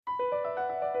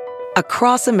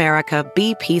Across America,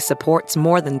 BP supports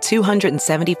more than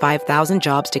 275,000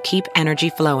 jobs to keep energy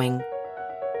flowing.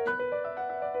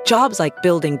 Jobs like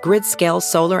building grid-scale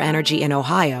solar energy in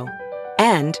Ohio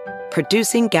and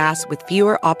producing gas with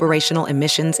fewer operational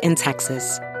emissions in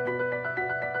Texas.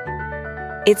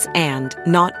 It's and,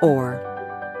 not or.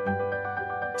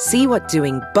 See what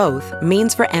doing both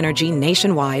means for energy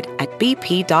nationwide at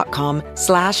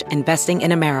bp.com/investing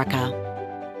in America.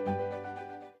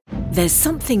 There's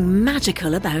something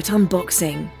magical about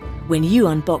unboxing. When you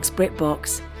unbox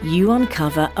BritBox, you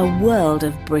uncover a world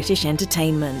of British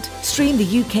entertainment. Stream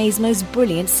the UK's most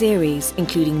brilliant series,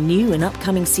 including new and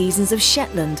upcoming seasons of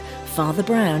Shetland, Father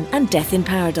Brown and Death in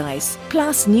Paradise.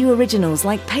 Plus new originals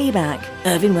like Payback,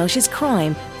 Irving Welsh's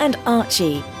Crime and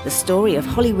Archie, the story of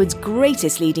Hollywood's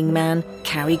greatest leading man,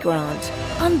 Cary Grant.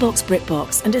 Unbox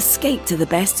BritBox and escape to the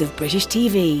best of British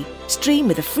TV. Stream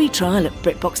with a free trial at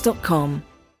BritBox.com.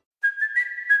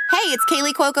 Hey, it's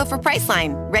Kaylee Cuoco for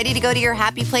Priceline. Ready to go to your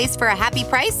happy place for a happy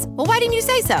price? Well, why didn't you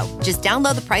say so? Just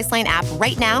download the Priceline app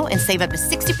right now and save up to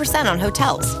 60% on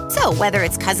hotels. So whether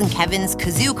it's Cousin Kevin's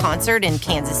Kazoo Concert in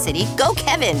Kansas City, go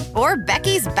Kevin, or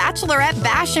Becky's Bachelorette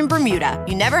Bash in Bermuda,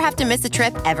 you never have to miss a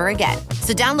trip ever again.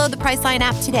 So download the Priceline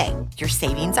app today. Your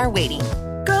savings are waiting.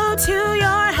 Go to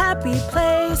your happy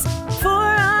place for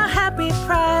a happy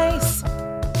price.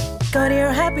 Go to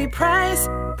your happy price,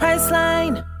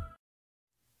 Priceline.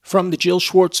 From the Jill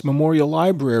Schwartz Memorial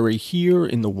Library here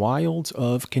in the wilds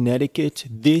of Connecticut,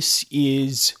 this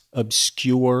is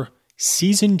Obscure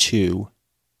Season 2,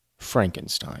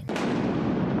 Frankenstein.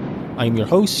 I am your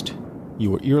host,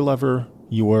 your ear lover,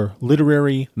 your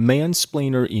literary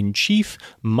mansplainer-in-chief,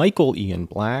 Michael Ian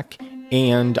Black,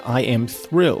 and I am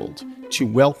thrilled to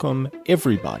welcome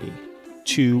everybody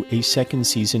to a second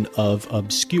season of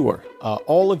Obscure.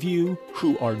 All of you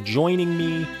who are joining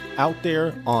me out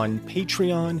there on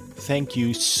Patreon, thank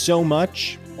you so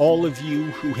much. All of you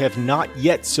who have not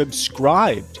yet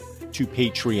subscribed to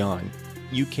Patreon,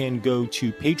 you can go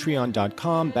to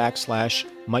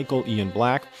patreon.com/Michael Ian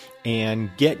Black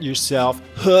and get yourself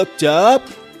hooked up,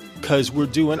 because we're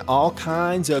doing all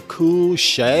kinds of cool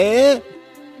shit.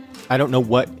 I don't know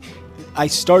what I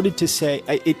started to say.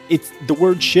 It's the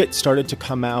word shit started to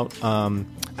come out,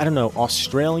 I don't know,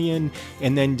 Australian,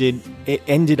 and then it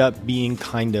ended up being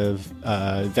kind of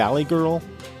Valley Girl,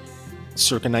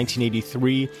 circa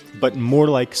 1983, but more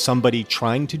like somebody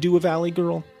trying to do a Valley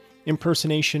Girl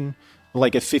impersonation,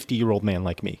 like a 50-year-old man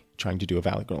like me trying to do a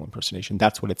Valley Girl impersonation.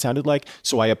 That's what it sounded like.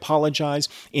 So I apologize.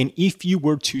 And if you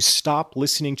were to stop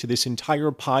listening to this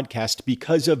entire podcast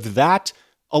because of that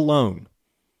alone,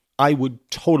 I would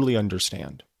totally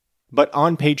understand. But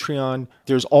on Patreon,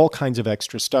 there's all kinds of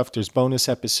extra stuff. There's bonus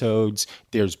episodes,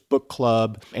 there's book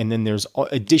club, and then there's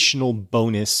additional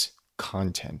bonus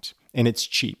content. And it's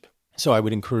cheap. So I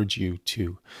would encourage you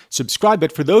to subscribe.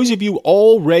 But for those of you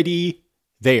already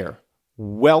there,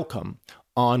 welcome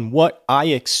on what I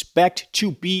expect to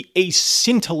be a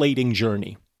scintillating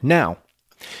journey. Now,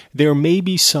 there may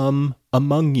be some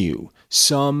among you,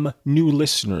 some new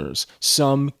listeners,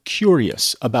 some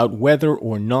curious about whether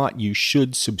or not you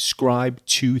should subscribe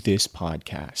to this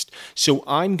podcast. So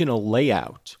I'm going to lay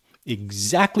out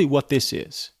exactly what this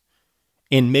is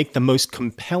and make the most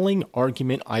compelling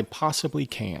argument I possibly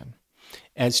can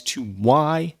as to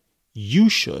why you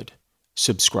should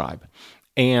subscribe.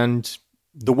 And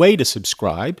the way to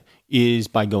subscribe is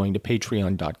by going to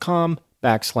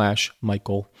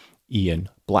patreon.com/Michael Ian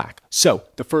Black. So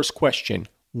the first question,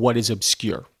 what is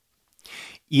Obscure?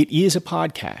 It is a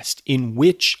podcast in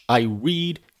which I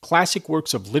read classic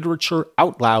works of literature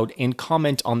out loud and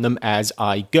comment on them as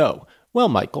I go. Well,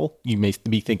 Michael, you may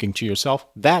be thinking to yourself,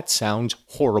 that sounds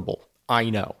horrible. I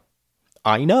know.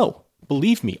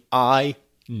 Believe me, I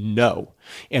know.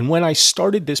 And when I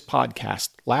started this podcast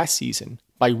last season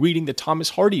by reading the Thomas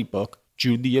Hardy book,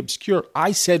 Jude the Obscure,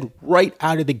 I said right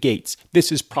out of the gates, this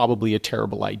is probably a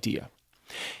terrible idea.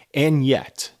 And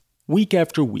yet, week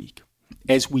after week,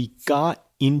 as we got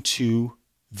into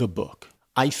the book,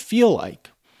 I feel like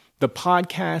the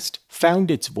podcast found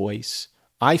its voice.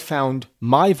 I found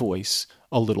my voice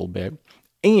a little bit,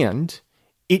 and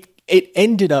it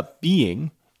ended up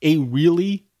being a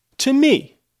really, to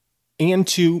me, and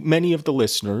to many of the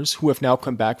listeners who have now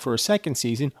come back for a second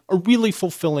season, a really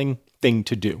fulfilling thing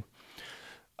to do.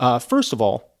 First of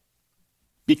all,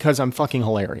 because I'm fucking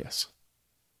hilarious.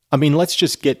 I mean, let's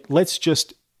just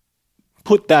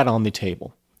put that on the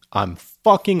table. I'm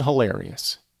fucking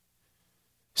hilarious.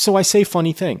 So I say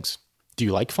funny things. Do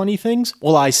you like funny things?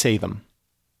 Well, I say them.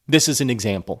 This is an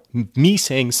example. Me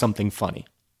saying something funny.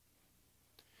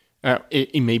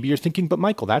 Maybe you're thinking, but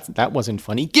Michael, that wasn't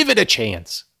funny. Give it a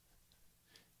chance.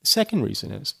 The second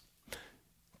reason is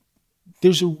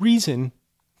there's a reason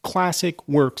classic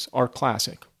works are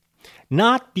classic.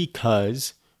 Not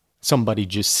because somebody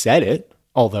just said it,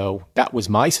 although that was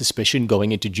my suspicion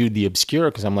going into Jude the Obscure,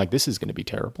 because I'm like, this is going to be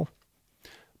terrible.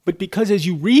 But because as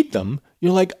you read them,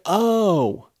 you're like,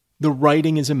 oh, the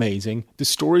writing is amazing, the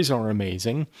stories are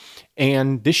amazing,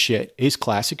 and this shit is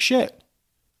classic shit.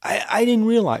 I didn't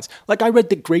realize. Like, I read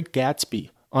The Great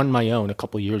Gatsby on my own a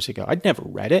couple years ago. I'd never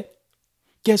read it.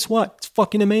 Guess what? It's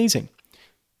fucking amazing.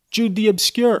 Jude the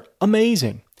Obscure,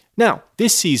 amazing. Now,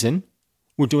 this season,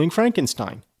 we're doing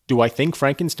Frankenstein. Do I think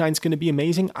Frankenstein's going to be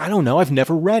amazing? I don't know. I've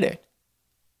never read it.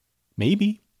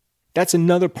 Maybe. That's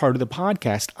another part of the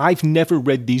podcast. I've never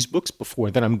read these books before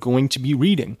that I'm going to be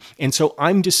reading. And so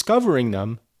I'm discovering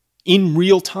them in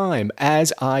real time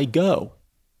as I go.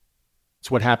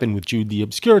 It's what happened with Jude the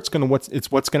Obscure.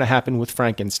 It's what's going to happen with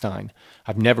Frankenstein.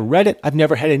 I've never read it. I've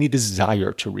never had any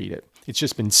desire to read it. It's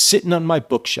just been sitting on my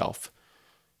bookshelf,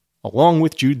 along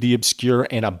with Jude the Obscure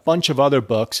and a bunch of other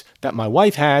books that my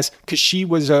wife has because she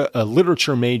was a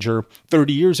literature major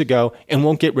 30 years ago and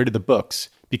won't get rid of the books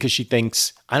because she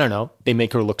thinks, I don't know, they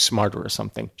make her look smarter or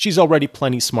something. She's already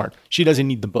plenty smart. She doesn't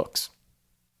need the books.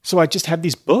 So I just have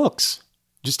these books,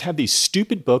 just have these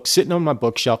stupid books sitting on my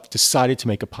bookshelf, decided to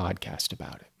make a podcast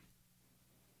about it.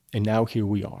 And now here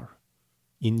we are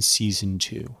in season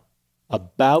 2,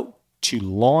 about to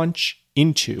launch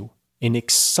into an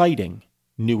exciting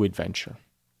new adventure.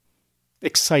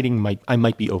 Exciting I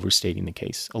might be overstating the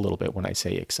case a little bit when I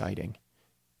say exciting.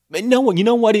 But no, you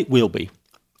know what? It will be.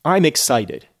 I'm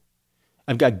excited.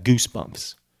 I've got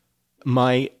goosebumps.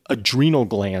 My adrenal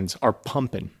glands are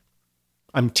pumping.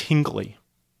 I'm tingly.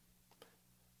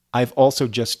 I've also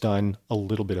just done a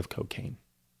little bit of cocaine.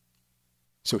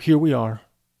 So here we are,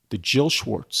 the Jill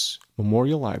Schwartz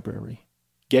Memorial Library,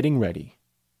 getting ready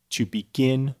to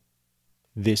begin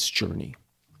this journey.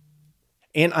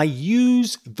 And I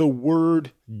use the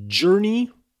word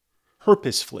journey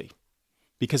purposefully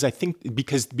because I think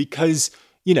because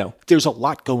you know, there's a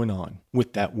lot going on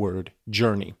with that word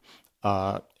journey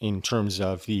in terms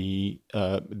of the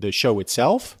show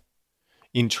itself,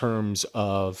 in terms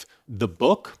of the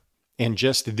book, and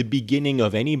just the beginning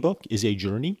of any book is a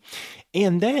journey.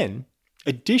 And then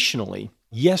additionally,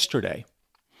 yesterday,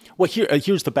 well,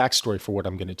 here's the backstory for what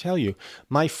I'm going to tell you.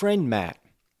 My friend Matt,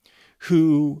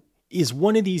 who is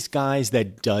one of these guys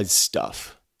that does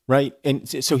stuff, right? And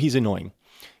so he's annoying.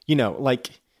 You know,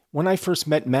 like when I first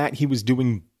met Matt, he was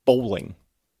doing bowling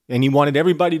and he wanted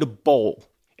everybody to bowl.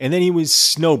 And then he was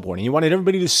snowboarding. He wanted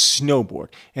everybody to snowboard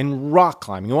and rock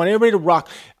climbing. He wanted everybody to rock.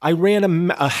 I ran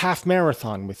a half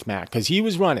marathon with Matt because he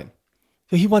was running.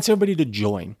 So he wants everybody to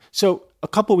join. So a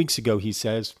couple weeks ago, he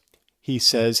says,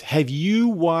 have you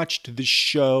watched the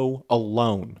show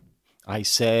Alone? I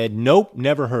said, nope,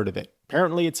 never heard of it.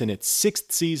 Apparently it's in its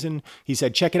 6th season. He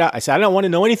said, check it out. I said, I don't want to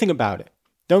know anything about it.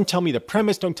 Don't tell me the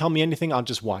premise. Don't tell me anything. I'll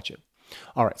just watch it.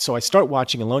 All right. So I start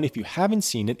watching Alone. If you haven't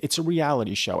seen it, it's a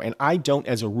reality show. And I don't,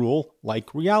 as a rule,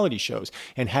 like reality shows.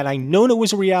 And had I known it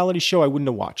was a reality show, I wouldn't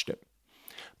have watched it.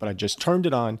 But I just turned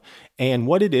it on. And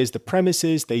what it is, the premise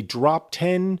is they drop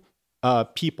 10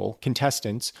 people,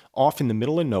 contestants, off in the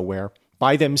middle of nowhere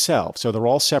by themselves. So they're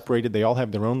all separated. They all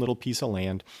have their own little piece of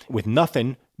land with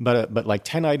nothing but like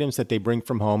 10 items that they bring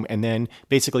from home. And then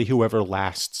basically whoever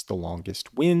lasts the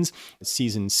longest wins.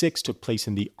 Season 6 took place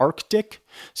in the Arctic.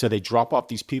 So they drop off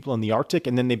these people in the Arctic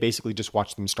and then they basically just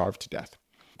watch them starve to death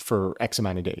for X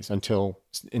amount of days until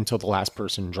the last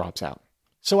person drops out.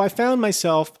 So I found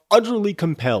myself utterly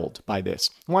compelled by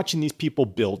this, watching these people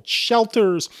build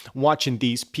shelters, watching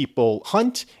these people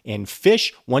hunt and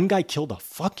fish. One guy killed a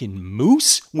fucking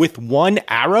moose with one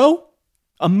arrow.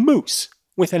 A moose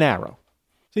with an arrow.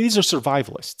 So these are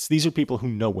survivalists. These are people who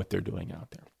know what they're doing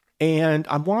out there. And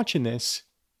I'm watching this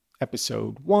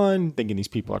episode 1, thinking these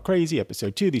people are crazy.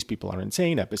 Episode 2, these people are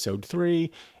insane. Episode 3.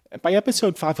 By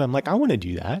episode 5, I'm like, I want to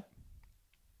do that.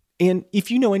 And if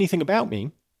you know anything about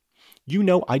me, you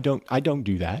know I don't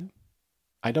do that.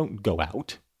 I don't go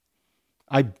out.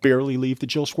 I barely leave the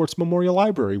Jill Schwartz Memorial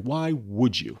Library. Why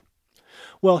would you?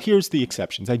 Well, here's the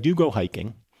exceptions. I do go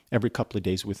hiking every couple of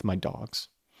days with my dogs,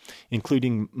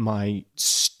 including my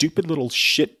stupid little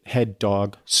shithead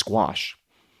dog, Squash,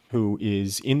 who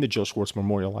is in the Jill Schwartz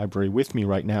Memorial Library with me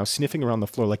right now, sniffing around the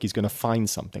floor like he's going to find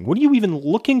something. What are you even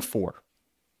looking for?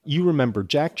 You remember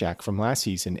Jack from last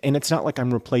season, and it's not like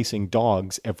I'm replacing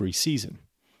dogs every season.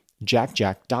 Jack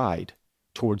died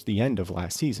towards the end of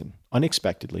last season,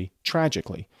 unexpectedly,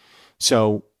 tragically.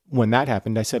 So when that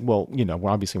happened, I said, well, you know,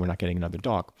 obviously we're not getting another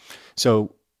dog.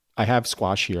 So I have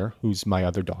Squash here, who's my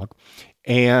other dog,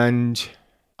 and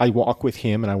I walk with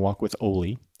him and I walk with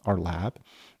Oli our lab.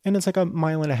 And it's like a 1.5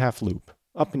 mile loop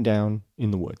up and down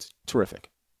in the woods. Terrific.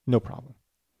 No problem.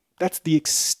 That's the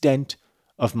extent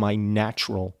of my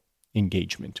natural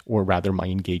engagement, or rather my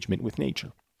engagement with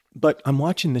nature. But I'm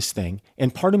watching this thing,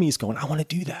 and part of me is going, I want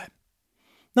to do that.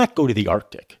 Not go to the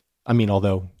Arctic. I mean,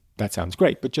 although that sounds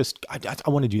great, but just, I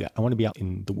want to do that. I want to be out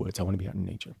in the woods. I want to be out in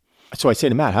nature. So I say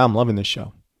to Matt, I'm loving this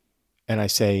show. And I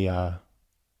say, I'm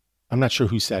not sure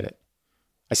who said it.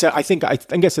 I said,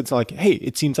 I guess it's like, hey,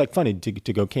 it seems like fun to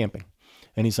go camping.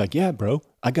 And he's like, yeah, bro,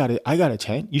 I got a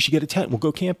tent. You should get a tent. We'll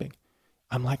go camping.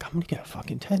 I'm like, I'm going to get a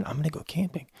fucking tent. I'm going to go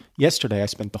camping. Yesterday, I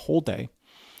spent the whole day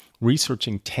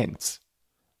researching tents,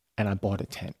 and I bought a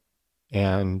tent,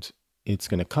 and it's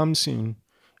going to come soon.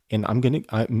 And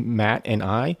Matt and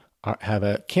I have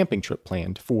a camping trip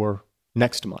planned for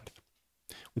next month.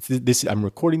 I'm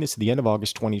recording this at the end of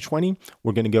August 2020.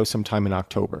 We're going to go sometime in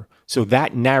October. So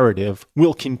that narrative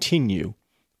will continue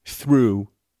through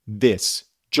this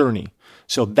journey.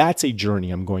 So that's a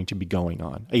journey I'm going to be going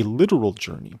on, a literal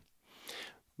journey.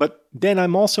 But then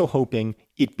I'm also hoping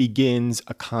it begins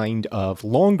a kind of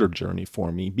longer journey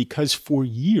for me, because for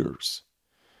years,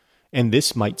 and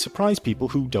this might surprise people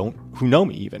who know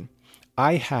me even,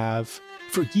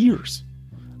 for years,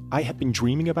 I have been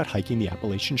dreaming about hiking the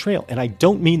Appalachian Trail. And I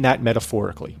don't mean that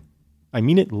metaphorically. I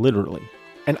mean it literally.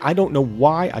 And I don't know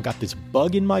why I got this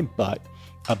bug in my butt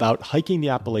about hiking the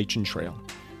Appalachian Trail,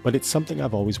 but it's something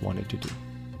I've always wanted to do.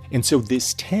 And so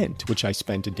this tent, which I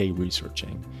spent a day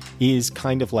researching, is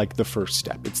kind of like the first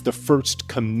step. It's the first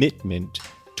commitment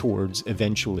towards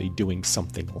eventually doing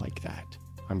something like that.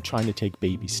 I'm trying to take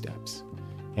baby steps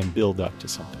and build up to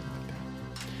something like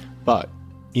that. But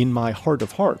in my heart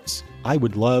of hearts, I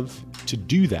would love to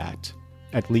do that,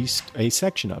 at least a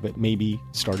section of it, maybe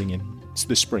starting in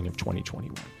the spring of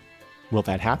 2021. Will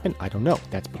that happen? I don't know.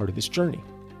 That's part of this journey.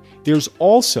 There's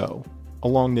also,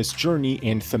 along this journey,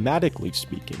 and thematically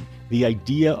speaking, the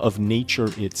idea of nature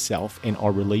itself and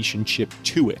our relationship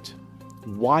to it.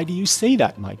 Why do you say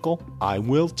that, Michael? I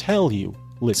will tell you,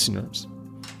 listeners.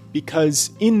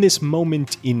 Because in this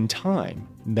moment in time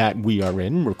that we are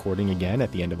in, recording again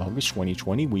at the end of August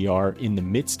 2020, we are in the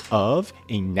midst of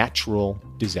a natural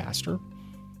disaster.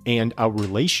 And our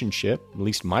relationship, at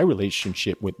least my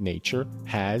relationship with nature,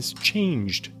 has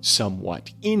changed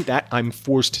somewhat in that I'm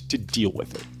forced to deal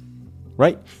with it.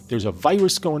 Right? There's a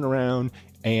virus going around,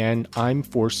 and I'm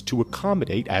forced to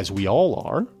accommodate, as we all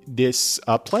are, this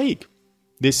plague,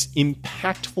 this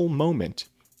impactful moment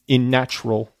in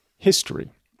natural history.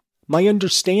 My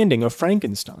understanding of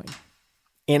Frankenstein,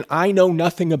 and I know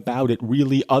nothing about it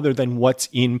really other than what's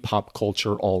in pop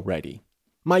culture already.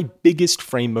 My biggest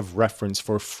frame of reference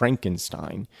for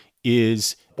Frankenstein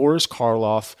is Boris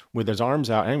Karloff with his arms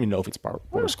out. I don't even know if it's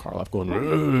Boris Karloff going,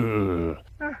 "Ugh."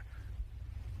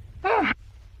 No,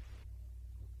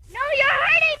 you're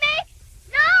hurting me!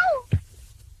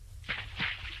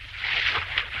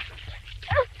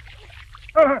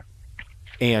 No!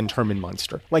 And Herman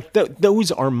Munster. Like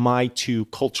those are my two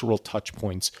cultural touch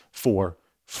points for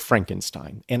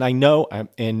Frankenstein. And I know,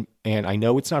 and I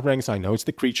know it's not Frankenstein. I know it's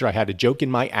the creature. I had a joke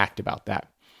in my act about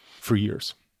that for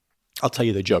years. I'll tell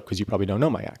you the joke because you probably don't know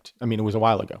my act. I mean, it was a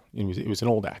while ago. It was an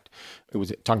old act. It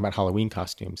was talking about Halloween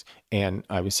costumes. And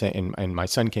I was saying, and my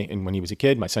son came, and when he was a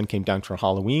kid, my son came down for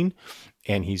Halloween,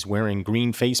 and he's wearing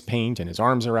green face paint, and his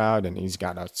arms are out, and he's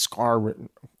got a scar written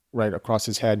right across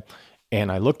his head.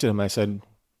 And I looked at him, I said,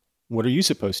 "What are you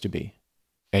supposed to be?"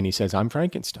 And he says, "I'm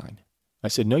Frankenstein." I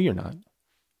said, "No, you're not.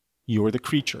 You're the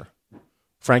creature.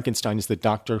 Frankenstein is the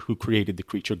doctor who created the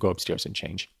creature. Go upstairs and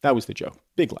change." That was the joke.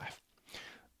 Big laugh.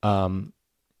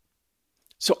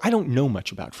 So I don't know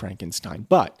much about Frankenstein,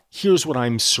 but here's what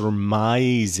I'm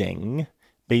surmising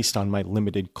based on my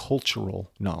limited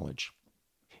cultural knowledge.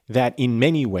 That in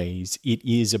many ways, it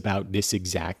is about this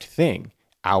exact thing,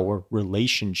 our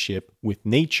relationship with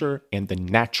nature and the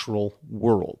natural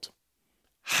world.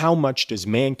 How much does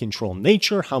man control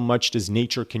nature? How much does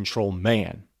nature control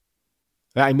man?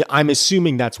 I'm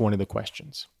assuming that's one of the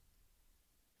questions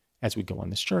as we go on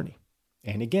this journey.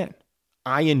 And again,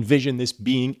 I envision this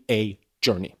being a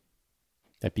journey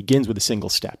that begins with a single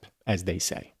step, as they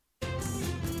say.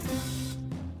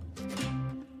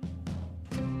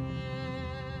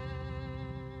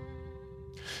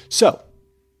 So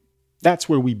that's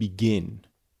where we begin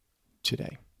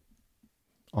today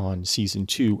on season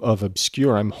 2 of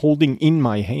Obscure. I'm holding in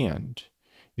my hand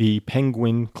the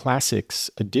Penguin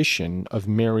Classics edition of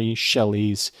Mary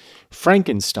Shelley's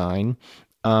Frankenstein.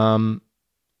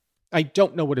 I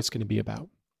don't know what it's going to be about.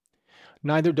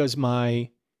 Neither does my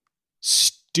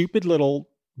stupid little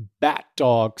bat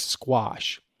dog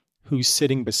Squash. who's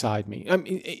sitting beside me. I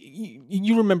mean,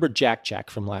 you remember Jack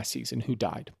from last season, who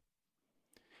died.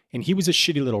 And he was a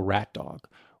shitty little rat dog.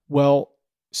 Well,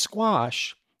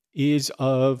 Squash is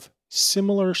of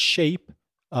similar shape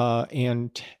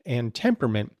and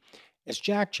temperament as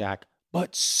Jack,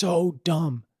 but so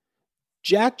dumb.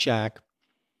 Jack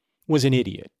was an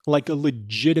idiot, like a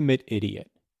legitimate idiot,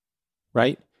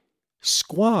 right?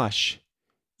 Squash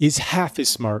is half as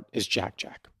smart as Jack.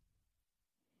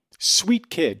 Sweet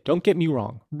kid, don't get me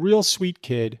wrong. Real sweet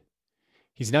kid.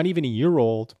 He's not even a year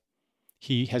old.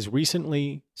 He has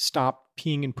recently stopped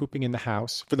peeing and pooping in the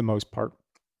house, for the most part.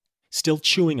 Still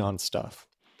chewing on stuff.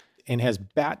 And has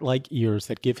bat-like ears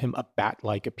that give him a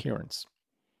bat-like appearance.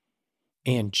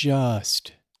 And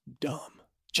just dumb.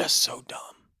 Just so dumb.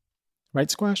 Right,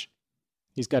 Squash?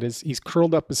 He's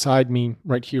curled up beside me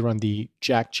right here on the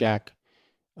Jack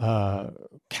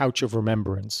couch of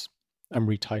remembrance. I'm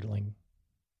retitling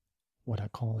what I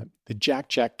call it. The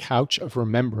Jack couch of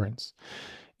remembrance.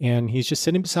 And he's just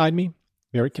sitting beside me,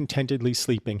 very contentedly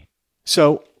sleeping.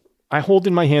 So I hold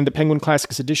in my hand the Penguin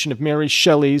Classics edition of Mary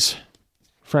Shelley's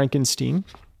Frankenstein.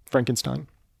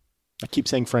 I keep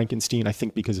saying Frankenstein, I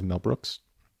think because of Mel Brooks.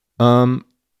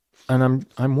 And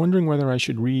I'm wondering whether I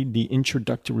should read the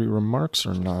introductory remarks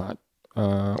or not,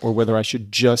 or whether I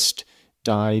should just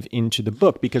dive into the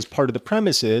book, because part of the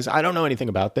premise is I don't know anything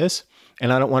about this,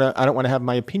 and I don't want to have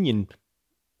my opinion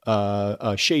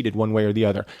shaded one way or the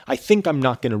other. I think I'm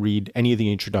not going to read any of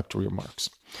the introductory remarks.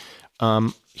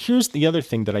 Here's the other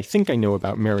thing that I think I know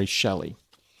about Mary Shelley.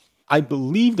 I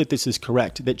believe that this is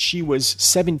correct, that she was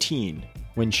 17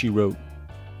 when she wrote,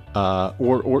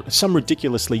 or some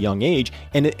ridiculously young age,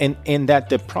 and that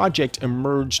the project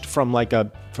emerged from like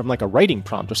a writing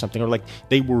prompt or something, or like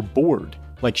they were bored.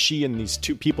 Like she and these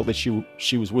two people that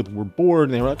she was with were bored,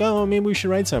 and they were like, oh, maybe we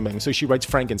should write something. So she writes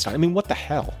Frankenstein. I mean, what the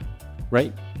hell,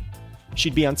 right?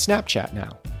 She'd be on Snapchat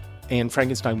now, and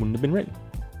Frankenstein wouldn't have been written.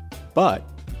 But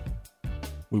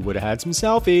we would have had some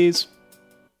selfies.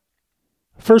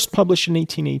 First published in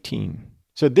 1818.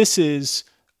 So this is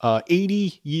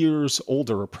 80 years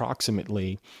older,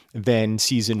 approximately, than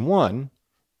season 1,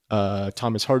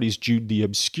 Thomas Hardy's Jude the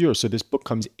Obscure. So this book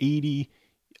comes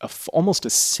almost a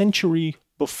century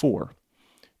before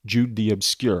Jude the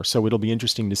Obscure. So it'll be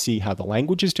interesting to see how the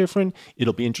language is different.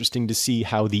 It'll be interesting to see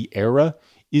how the era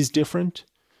is different.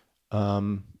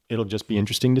 It'll just be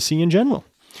interesting to see in general.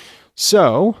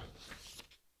 So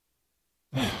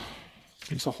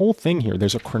there's a whole thing here.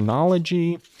 There's a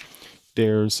chronology.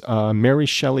 There's Mary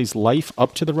Shelley's life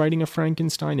up to the writing of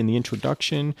Frankenstein in the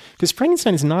introduction. Because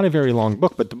Frankenstein is not a very long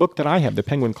book, but the book that I have, the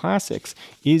Penguin Classics,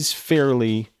 is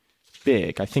fairly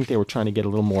big. I think they were trying to get a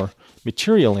little more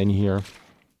material in here.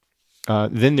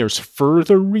 Then there's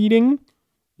further reading,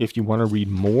 if you want to read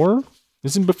more.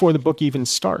 This is before the book even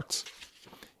starts.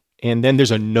 And then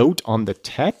there's a note on the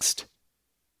text.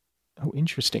 Oh,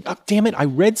 interesting. Oh, damn it. I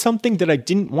read something that I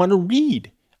didn't want to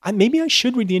read. Maybe I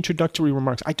should read the introductory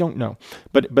remarks. I don't know.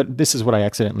 But this is what I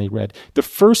accidentally read. The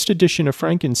first edition of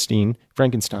Frankenstein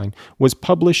was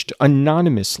published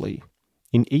anonymously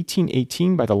in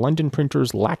 1818 by the London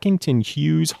printers Lackington,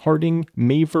 Hughes, Harding,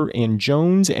 Maver, and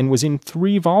Jones, and was in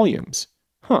 3 volumes.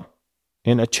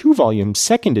 And a 2-volume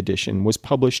second edition was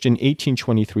published in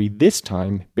 1823, this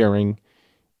time bearing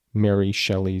Mary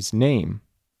Shelley's name.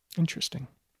 Interesting.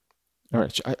 All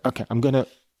right. Okay. I'm going to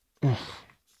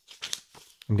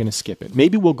skip it.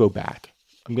 Maybe we'll go back.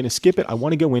 I'm going to skip it. I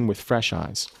want to go in with fresh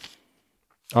eyes.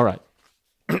 All right.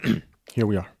 Here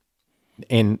we are.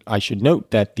 And I should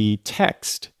note that the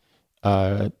text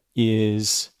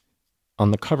is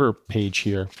on the cover page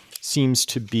here, seems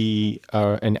to be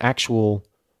an actual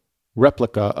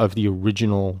replica of the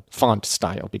original font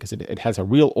style, because it has a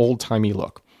real old-timey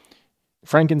look.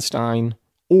 Frankenstein,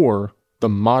 or The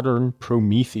Modern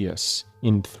Prometheus,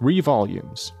 in 3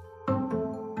 volumes.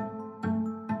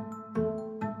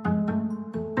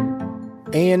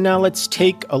 And now let's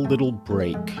take a little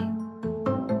break.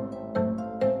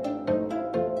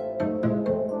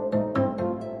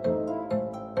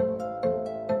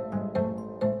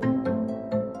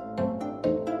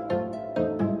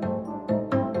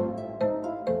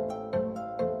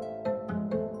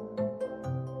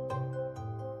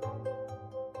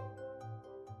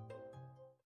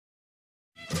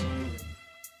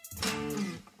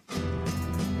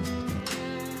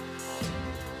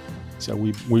 So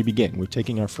we begin. We're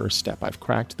taking our first step. I've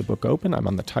cracked the book open. I'm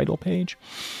on the title page.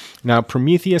 Now,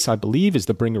 Prometheus, I believe, is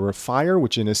the bringer of fire,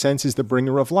 which in a sense is the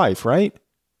bringer of life, right?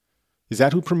 Is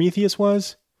that who Prometheus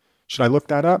was? Should I look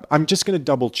that up? I'm just going to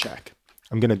double check.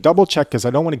 I'm going to double check because I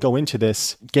don't want to go into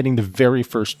this getting the very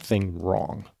first thing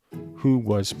wrong. Who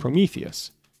was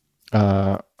Prometheus?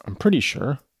 I'm pretty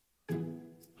sure.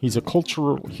 He's a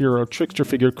cultural hero, trickster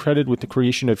figure credited with the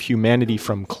creation of humanity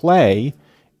from clay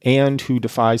and who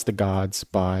defies the gods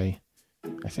by,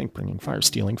 I think, bringing fire,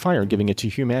 stealing fire, giving it to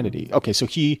humanity. Okay, so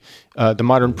he, the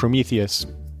modern Prometheus,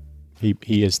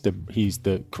 he's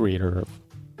the creator of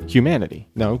humanity.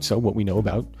 No, so what we know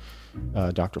about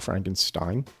Dr.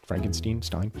 Frankenstein,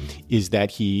 is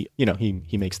that he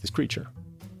makes this creature.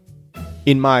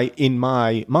 In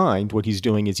my mind, what he's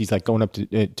doing is he's like going up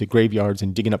to graveyards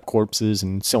and digging up corpses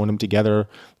and sewing them together,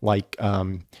 like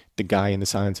the guy in the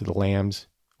Silence of the Lambs,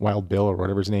 Wild Bill or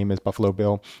whatever his name is, Buffalo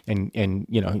Bill, and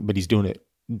but he's doing it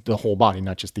the whole body,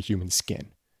 not just the human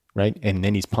skin, right? And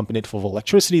then he's pumping it full of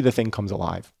electricity. The thing comes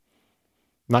alive.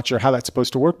 Not sure how that's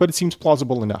supposed to work, but it seems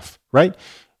plausible enough, right?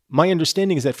 My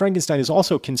understanding is that Frankenstein is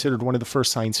also considered one of the first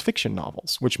science fiction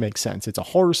novels, which makes sense. It's a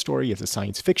horror story. It's a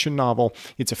science fiction novel.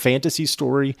 It's a fantasy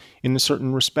story in a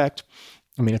certain respect.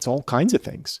 I mean, it's all kinds of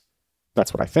things.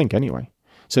 That's what I think anyway.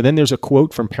 So then there's a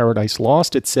quote from Paradise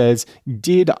Lost. It says,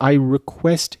 "Did I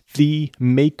request thee,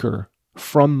 maker,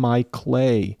 from my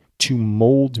clay to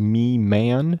mold me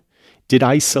man? Did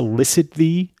I solicit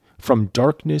thee from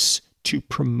darkness to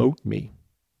promote me?"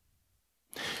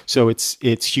 So it's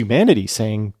humanity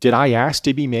saying, did I ask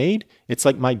to be made? It's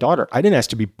like my daughter. I didn't ask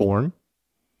to be born.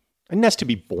 I didn't ask to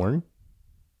be born.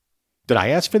 Did I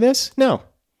ask for this? No.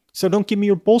 So don't give me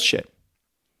your bullshit.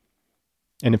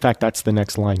 And in fact, that's the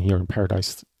next line here in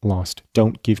Paradise Lost.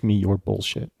 Don't give me your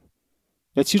bullshit.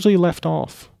 That's usually left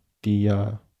off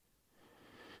the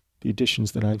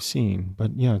editions that I've seen.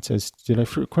 But yeah, it says, did I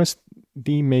request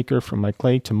thee, maker, from my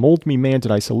clay to mold me man?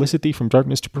 Did I solicit thee from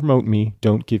darkness to promote me?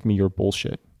 Don't give me your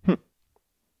bullshit.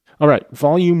 All right,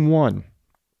 Volume 1,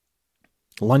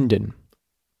 London.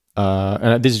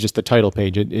 And this is just the title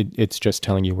page. It's just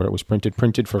telling you where it was printed.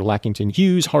 Printed for Lackington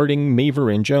Hughes, Harding,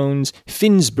 Maver, and Jones,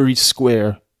 Finsbury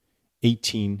Square,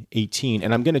 1818.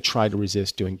 And I'm going to try to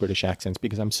resist doing British accents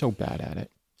because I'm so bad at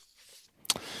it.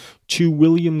 To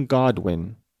William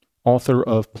Godwin, author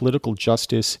of Political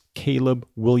Justice, Caleb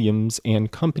Williams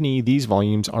and Company. These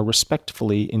volumes are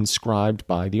respectfully inscribed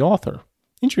by the author.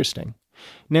 Interesting.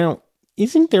 Now,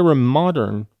 isn't there a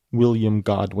modern William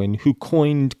Godwin who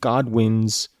coined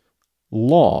Godwin's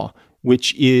law,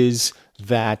 which is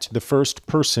that the first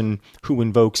person who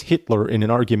invokes Hitler in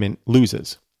an argument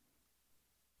loses?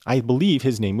 I believe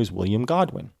his name was William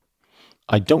Godwin.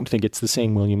 I don't think it's the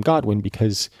same William Godwin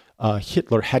because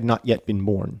Hitler had not yet been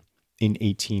born in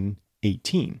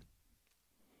 1818.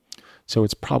 So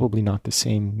it's probably not the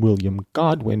same William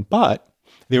Godwin, but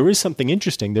there is something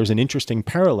interesting. There's an interesting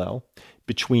parallel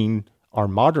between our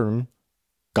modern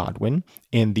Godwin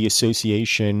and the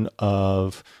association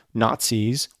of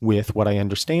Nazis with what I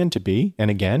understand to be, and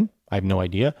again, I have no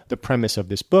idea, the premise of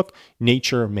this book,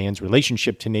 nature, man's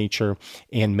relationship to nature,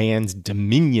 and man's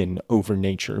dominion over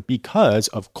nature, because,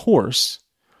 of course,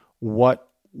 what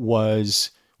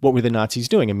were the Nazis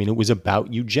doing? I mean, it was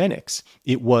about eugenics.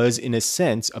 It was, in a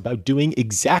sense, about doing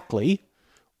exactly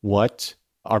what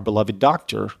our beloved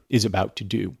doctor is about to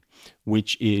do,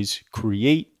 which is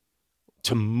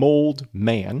to mold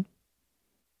man,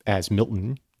 as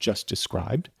Milton just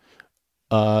described,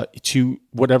 to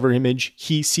whatever image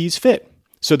he sees fit.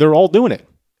 So they're all doing it.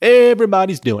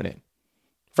 Everybody's doing it.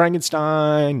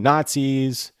 Frankenstein,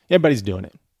 Nazis, everybody's doing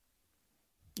it.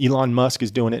 Elon Musk is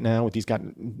doing it now with he's got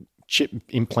chip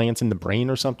implants in the brain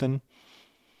or something.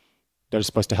 They're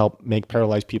supposed to help make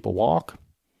paralyzed people walk.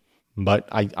 But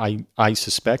I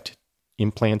suspect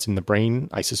implants in the brain,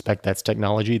 I suspect that's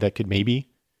technology that could maybe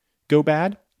go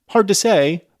bad. Hard to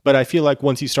say, but I feel like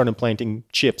once you start implanting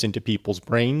chips into people's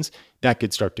brains, that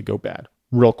could start to go bad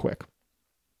real quick.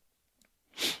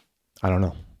 I don't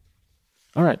know.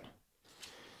 All right.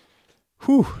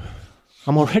 Whew.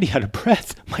 I'm already out of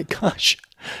breath. My gosh.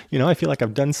 I feel like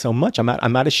I've done so much. I'm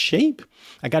out of shape.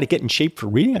 I got to get in shape for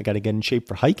reading. I got to get in shape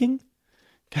for hiking.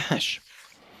 Gosh.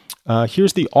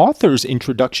 Here's the author's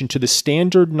introduction to the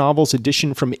Standard Novels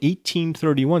edition from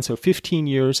 1831. So 15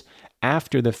 years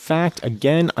after the fact.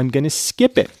 Again, I'm going to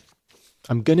skip it.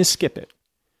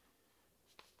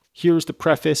 Here's the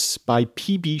preface by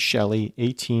P.B. Shelley,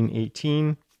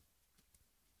 1818.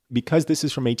 Because this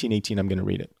is from 1818, I'm going to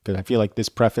read it because I feel like this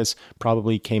preface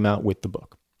probably came out with the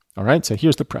book. All right, so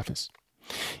here's the preface.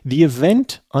 The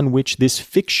event on which this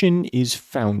fiction is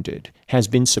founded has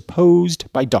been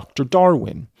supposed by Dr.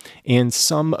 Darwin and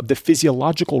some of the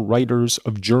physiological writers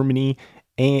of Germany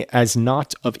as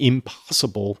not of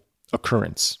impossible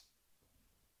occurrence.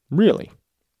 Really?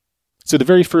 So the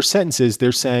very first sentence is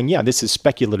they're saying, yeah, this is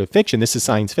speculative fiction, this is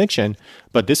science fiction,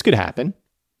 but this could happen,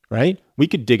 right? We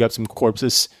could dig up some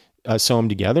corpses sew them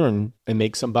together and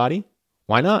make somebody.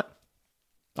 Why not?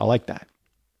 I like that.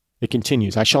 It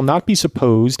continues, I shall not be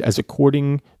supposed as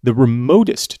according the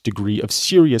remotest degree of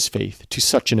serious faith to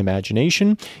such an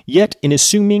imagination, yet in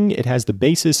assuming it has the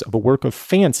basis of a work of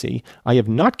fancy, I have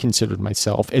not considered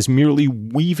myself as merely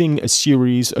weaving a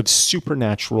series of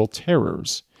supernatural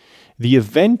terrors. The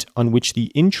event on which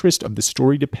the interest of the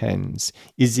story depends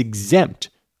is exempt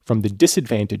from the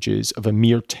disadvantages of a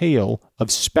mere tale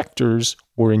of specters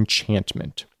or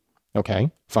enchantment.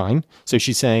 Okay, fine. So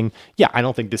she's saying, yeah, I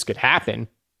don't think this could happen,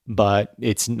 but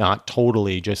it's not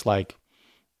totally just like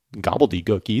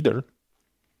gobbledygook either.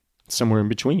 Somewhere in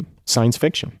between. Science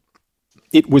fiction.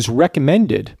 It was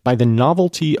recommended by the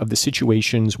novelty of the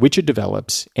situations which it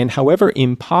develops, and however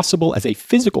impossible as a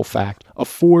physical fact,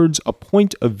 affords a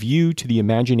point of view to the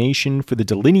imagination for the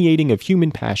delineating of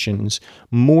human passions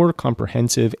more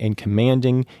comprehensive and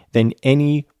commanding than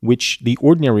any which the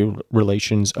ordinary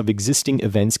relations of existing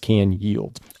events can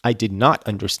yield. I did not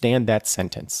understand that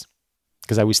sentence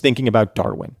because I was thinking about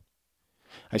Darwin.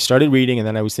 I started reading and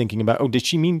then I was thinking about, does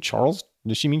she mean Charles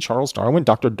Darwin?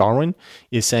 Dr. Darwin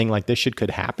is saying like this shit could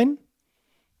happen?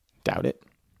 Doubt it.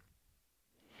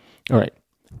 All right.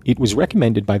 It was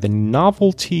recommended by the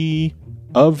novelty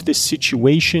of the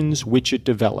situations which it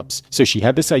develops. So she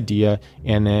had this idea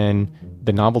and then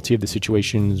the novelty of the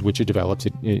situations which it develops.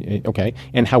 Okay.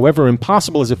 And however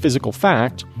impossible as a physical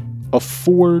fact,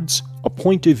 affords a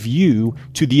point of view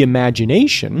to the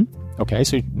imagination. Okay,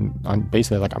 so I'm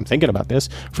basically like, I'm thinking about this,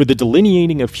 for the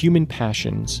delineating of human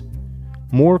passions,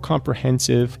 more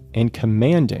comprehensive and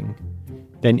commanding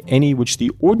than any which the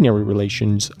ordinary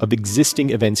relations of existing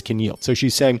events can yield. So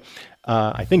she's saying,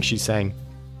 I think she's saying,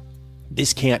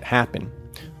 this can't happen.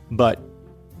 But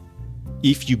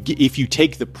if you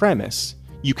take the premise,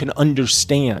 you can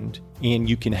understand and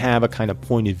you can have a kind of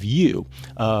point of view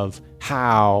of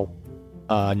how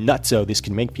nutso this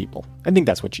can make people. I think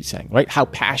that's what she's saying, right? How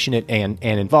passionate and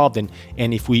involved. And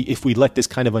if we let this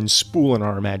kind of unspool in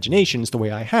our imaginations the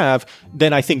way I have,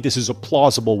 then I think this is a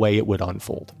plausible way it would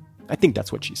unfold. I think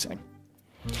that's what she's saying.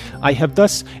 I have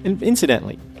thus, and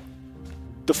incidentally,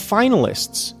 the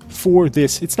finalists for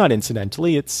this, it's not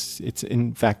incidentally, it's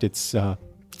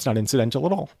not incidental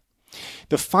at all.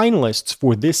 The finalists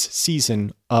for this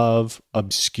season of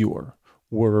Obscure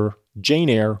were Jane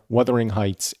Eyre, Wuthering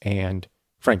Heights, and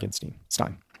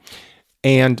Frankenstein.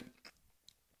 And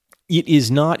it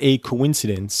is not a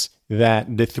coincidence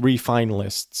that the three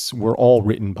finalists were all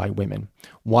written by women.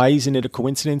 Why isn't it a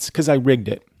coincidence? Because I rigged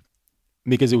it.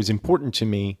 Because it was important to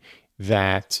me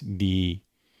that we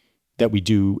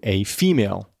do a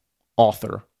female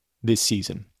author this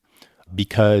season.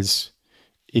 Because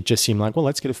it just seemed like, well,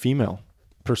 let's get a female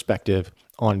perspective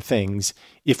on things.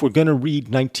 If we're going to read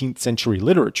 19th century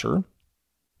literature,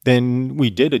 then we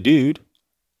did a dude.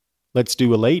 Let's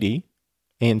do a lady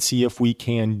and see if we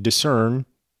can discern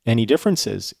any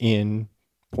differences in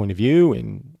point of view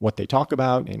and what they talk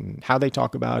about and how they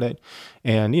talk about it.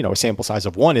 And, a sample size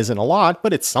of one isn't a lot,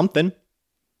 but it's something.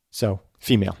 So,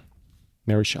 female,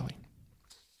 Mary Shelley.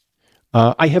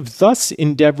 I have thus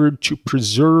endeavored to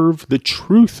preserve the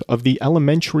truth of the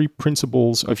elementary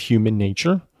principles of human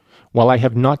nature, while I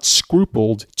have not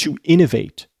scrupled to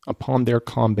innovate upon their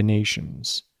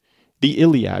combinations. The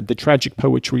Iliad, the tragic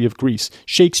poetry of Greece,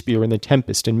 Shakespeare in The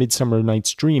Tempest and Midsummer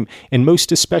Night's Dream, and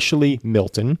most especially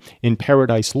Milton in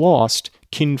Paradise Lost,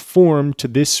 conform to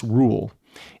this rule.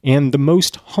 And the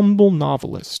most humble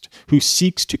novelist who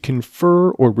seeks to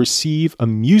confer or receive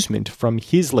amusement from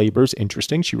his labors,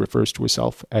 interesting, she refers to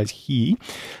herself as he,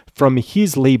 from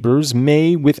his labors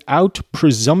may, without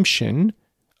presumption,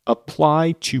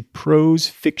 apply to prose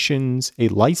fictions a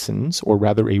license, or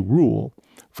rather a rule,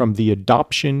 from the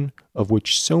adoption of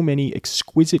which so many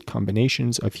exquisite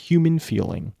combinations of human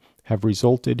feeling have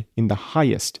resulted in the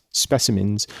highest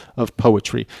specimens of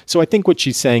poetry. So I think what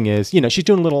she's saying is, she's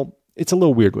doing it's a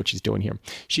little weird what she's doing here.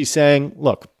 She's saying,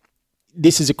 look,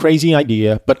 this is a crazy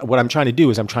idea, but what I'm trying to do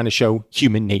is I'm trying to show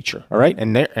human nature, all right?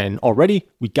 And already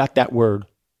we got that word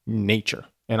nature.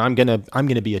 And I'm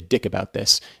gonna be a dick about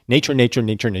this. Nature,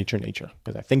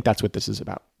 because I think that's what this is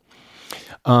about.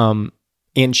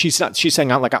 And she's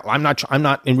saying I'm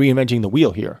not in reinventing the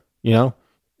wheel here,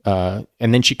 and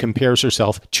then she compares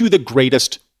herself to the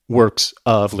greatest works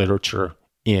of literature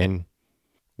in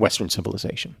Western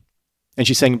civilization. And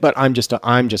she's saying, but I'm just a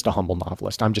humble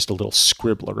novelist. I'm just a little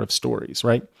scribbler of stories,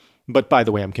 right? But by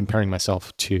the way, I'm comparing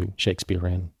myself to Shakespeare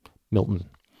and Milton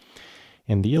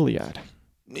and the Iliad.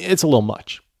 It's a little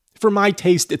much for my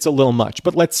taste, it's a little much.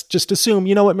 But let's just assume,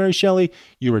 you know what, Mary Shelley,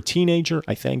 you're a teenager,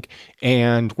 I think,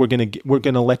 and we're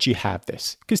gonna let you have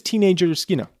this because teenagers,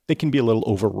 they can be a little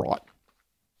overwrought.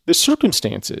 The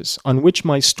circumstances on which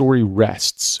my story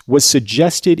rests was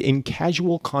suggested in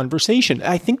casual conversation.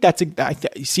 I think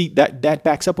that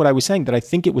backs up what I was saying, that I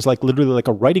think it was like literally like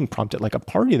a writing prompt at like a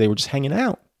party. They were just hanging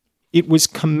out. It was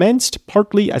commenced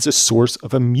partly as a source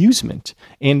of amusement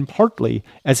and partly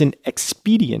as an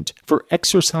expedient for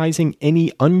exercising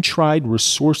any untried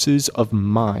resources of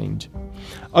mind.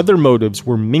 Other motives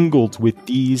were mingled with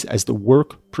these as the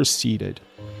work proceeded.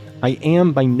 I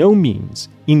am by no means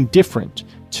indifferent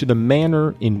to the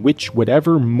manner in which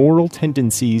whatever moral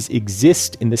tendencies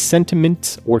exist in the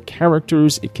sentiments or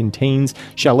characters it contains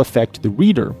shall affect the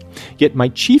reader. Yet my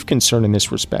chief concern in this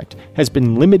respect has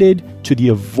been limited to the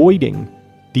avoiding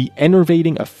the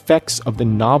enervating effects of the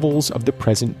novels of the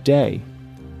present day.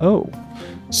 Oh,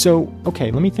 so,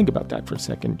 okay, let me think about that for a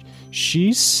second.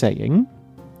 She's saying,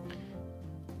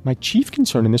 my chief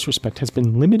concern in this respect has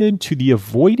been limited to the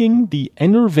avoiding the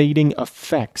enervating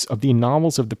effects of the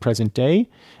novels of the present day.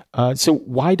 So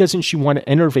why doesn't she want to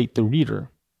enervate the reader?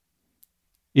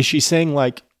 Is she saying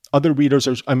like other books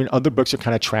are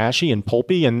kind of trashy and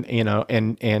pulpy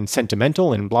and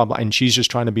sentimental and blah, blah. And she's just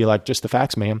trying to be like, just the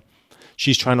facts, ma'am.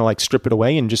 She's trying to like strip it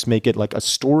away and just make it like a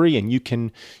story. And you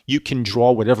can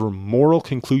draw whatever moral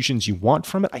conclusions you want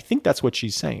from it. I think that's what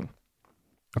she's saying.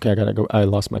 Okay, I gotta go. I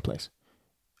lost my place.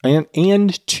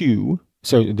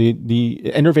 So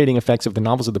the enervating effects of the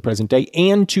novels of the present day,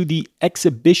 and to the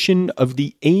exhibition of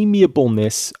the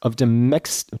amiableness of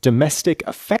domestic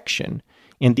affection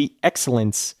and the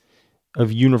excellence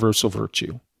of universal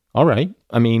virtue. All right.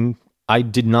 I mean, I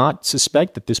did not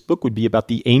suspect that this book would be about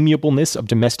the amiableness of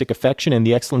domestic affection and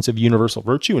the excellence of universal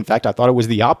virtue. In fact, I thought it was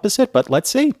the opposite, but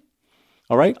let's see.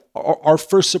 All right. Our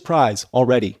first surprise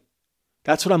already.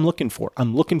 That's what I'm looking for.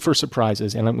 I'm looking for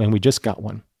surprises, and we just got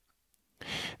one.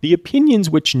 The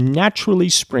opinions which naturally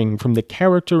spring from the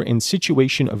character and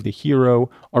situation of the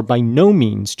hero are by no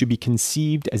means to be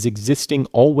conceived as existing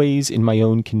always in my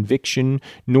own conviction,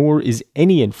 nor is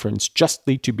any inference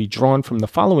justly to be drawn from the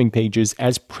following pages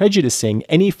as prejudicing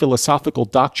any philosophical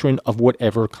doctrine of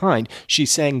whatever kind. She's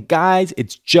saying, guys,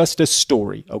 it's just a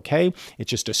story, okay?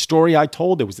 It's just a story I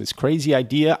told. There was this crazy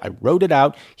idea. I wrote it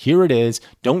out. Here it is.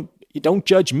 Don't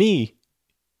judge me.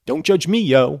 Don't judge me,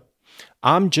 yo.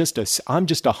 I'm just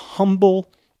a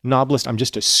humble novelist. I'm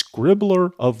just a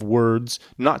scribbler of words,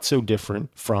 not so different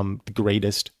from the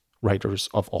greatest writers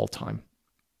of all time.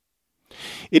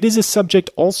 It is a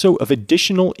subject also of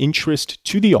additional interest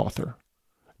to the author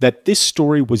that this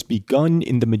story was begun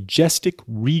in the majestic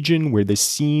region where the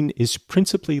scene is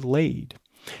principally laid,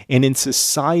 and in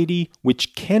society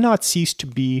which cannot cease to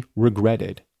be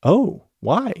regretted. Oh,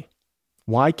 why?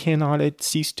 Why cannot it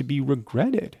cease to be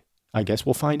regretted? I guess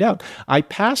we'll find out. I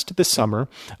passed the summer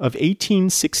of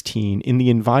 1816 in the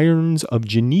environs of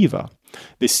Geneva.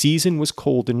 The season was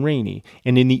cold and rainy,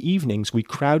 and in the evenings we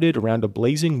crowded around a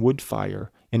blazing wood fire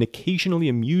and occasionally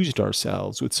amused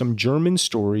ourselves with some German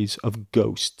stories of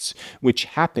ghosts, which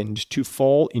happened to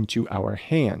fall into our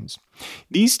hands.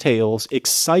 These tales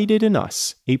excited in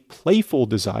us a playful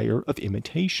desire of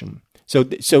imitation. So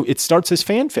it starts as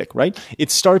fanfic, right?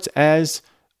 It starts as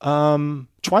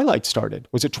Twilight started.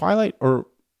 Was it Twilight, or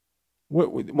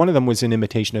one of them was an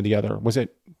imitation of the other? Was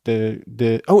it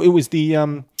it was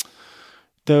the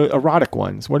erotic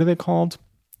ones. What are they called?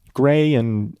 Gray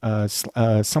and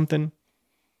something.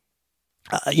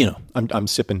 I'm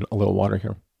sipping a little water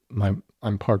here.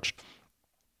 I'm parched.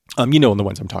 The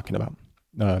ones I'm talking about,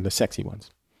 the sexy ones.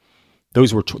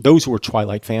 Those were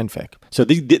Twilight fanfic. So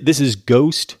this is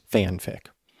ghost fanfic.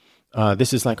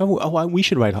 This is like, we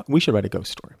should write a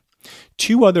ghost story.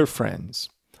 Two other friends,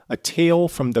 a tale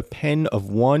from the pen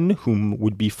of one whom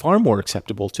would be far more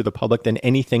acceptable to the public than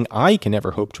anything I can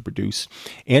ever hope to produce,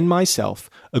 and myself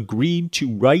agreed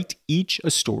to write each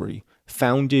a story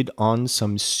founded on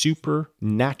some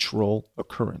supernatural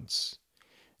occurrence.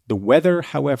 The weather,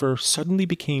 however, suddenly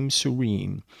became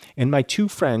serene, and my two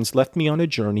friends left me on a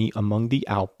journey among the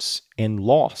Alps, and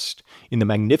lost, in the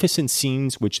magnificent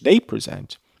scenes which they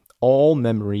present, all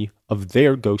memory of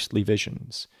their ghostly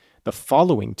visions. The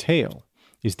following tale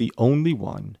is the only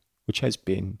one which has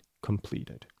been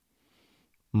completed.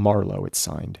 Marlowe, it's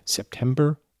signed,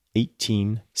 September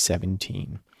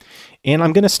 1817. And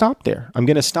I'm going to stop there. I'm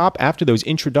going to stop after those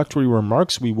introductory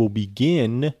remarks. We will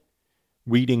begin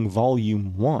reading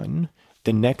Volume 1.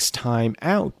 the next time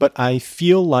out. But I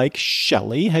feel like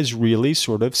Shelley has really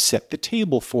sort of set the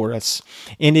table for us.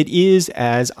 And it is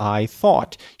as I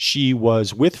thought. She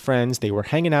was with friends. They were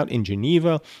hanging out in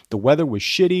Geneva. The weather was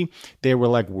shitty. They were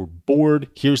like, we're bored.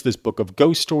 Here's this book of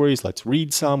ghost stories. Let's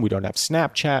read some. We don't have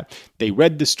Snapchat. They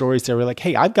read the stories. They were like,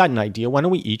 hey, I've got an idea. Why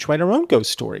don't we each write our own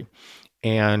ghost story?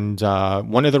 And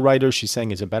one of the writers she's saying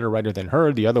is a better writer than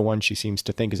her. The other one she seems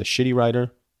to think is a shitty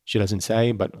writer. She doesn't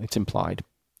say, but it's implied.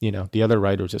 You know, the other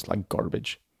writer is just like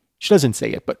garbage. She doesn't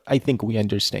say it, but I think we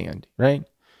understand, right?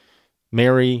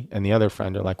 Mary and the other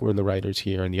friend are like, we're the writers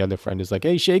here. And the other friend is like,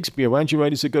 hey, Shakespeare, why don't you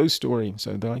write us a ghost story?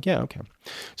 So they're like, yeah, okay.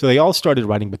 So they all started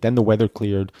writing, but then the weather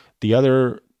cleared. The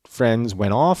other friends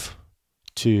went off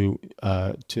to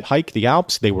hike the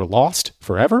Alps. They were lost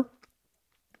forever.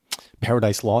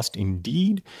 Paradise Lost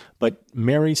indeed. But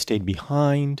Mary stayed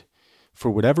behind for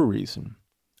whatever reason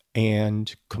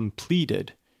and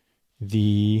completed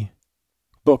the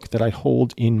book that I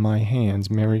hold in my hands,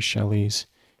 Mary Shelley's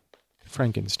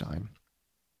Frankenstein.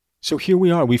 So here we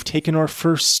are. We've taken our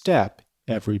first step,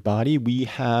 everybody. We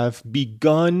have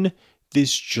begun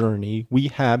this journey. We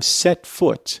have set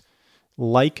foot,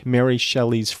 like Mary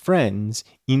Shelley's friends,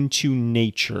 into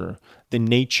nature, the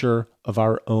nature of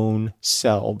our own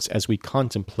selves as we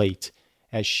contemplate,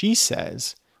 as she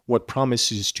says, what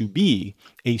promises to be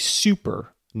a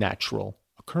supernatural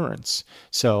occurrence.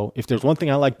 So if there's one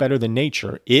thing I like better than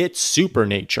nature, it's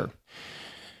supernature.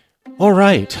 All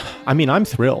right. I mean, I'm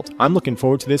thrilled. I'm looking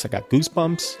forward to this. I got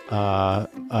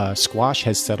goosebumps. Squash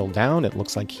has settled down. It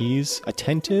looks like he's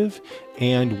attentive.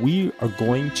 And we are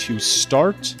going to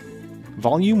start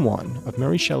Volume 1 of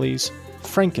Mary Shelley's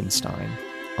Frankenstein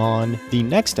on the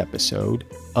next episode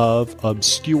of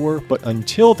Obscure. But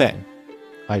until then,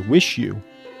 I wish you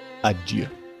adieu.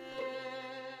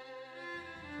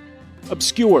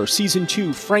 Obscure Season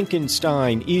 2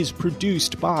 Frankenstein is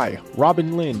produced by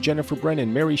Robin Lynn, Jennifer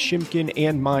Brennan, Mary Shimkin,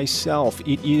 and myself.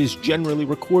 It is generally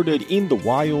recorded in the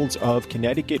wilds of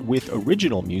Connecticut with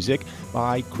original music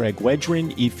by Craig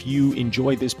Wedren. If you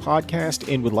enjoy this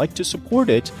podcast and would like to support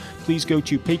it, please go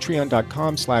to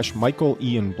patreon.com/Michael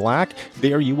Ian Black.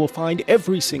 There you will find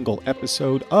every single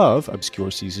episode of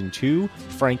Obscure Season 2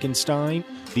 Frankenstein.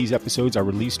 These episodes are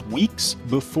released weeks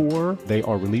before they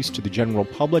are released to the general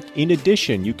public. In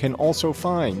addition, you can also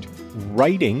find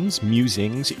writings,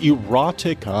 musings,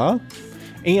 erotica,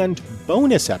 and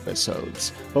bonus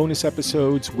episodes. Bonus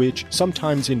episodes which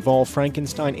sometimes involve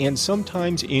Frankenstein and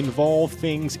sometimes involve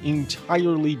things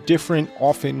entirely different,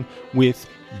 often with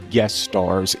guest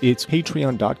stars. It's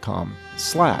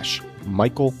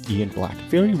patreon.com/Michael Ian Black.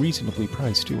 Very reasonably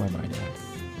priced too, I might add.